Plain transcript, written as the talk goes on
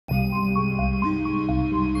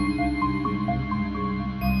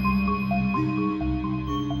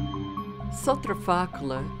Sotra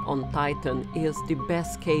Facula on Titan is the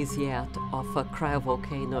best case yet of a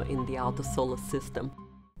cryovolcano in the outer solar system.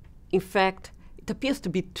 In fact, it appears to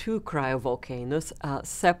be two cryovolcanoes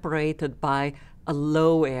separated by a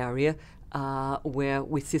low area where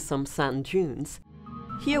we see some sand dunes.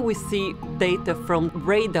 Here we see data from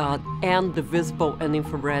radar and the visible and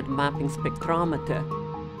infrared mapping spectrometer.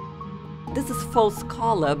 This is false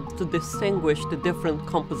color to distinguish the different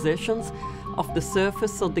compositions of the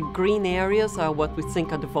surface. So the green areas are what we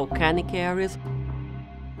think are the volcanic areas,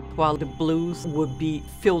 while the blues would be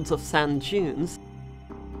fields of sand dunes.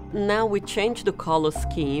 Now we change the color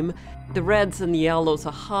scheme. The reds and yellows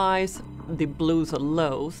are highs, the blues are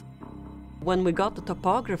lows. When we got to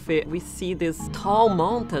topography, we see this tall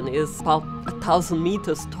mountain is about 1,000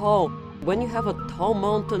 meters tall. When you have a tall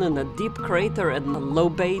mountain and a deep crater and a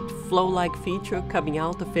low-bait flow-like feature coming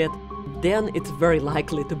out of it, then it's very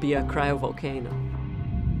likely to be a cryovolcano.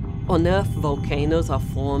 On Earth, volcanoes are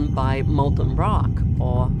formed by molten rock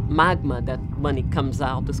or magma that, when it comes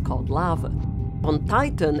out, is called lava. On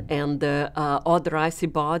Titan and other icy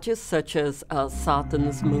bodies, such as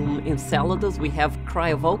Saturn's moon Enceladus, we have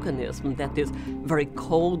cryovolcanism, that is very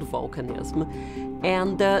cold volcanism.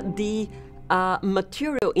 And the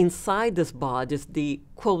material inside these bodies, the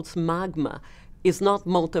quotes magma, is not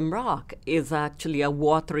molten rock, is actually a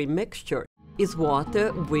watery mixture. It's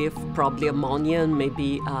water with probably ammonia and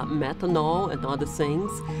maybe methanol and other things.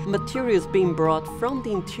 Materials being brought from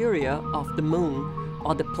the interior of the moon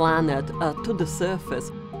or the planet to the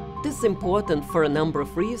surface. This is important for a number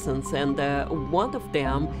of reasons, and one of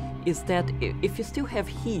them is that if you still have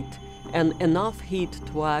heat and enough heat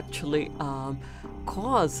to actually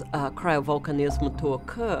cause cryovolcanism to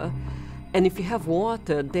occur, and if you have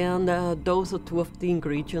water, then those are two of the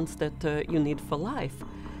ingredients that you need for life.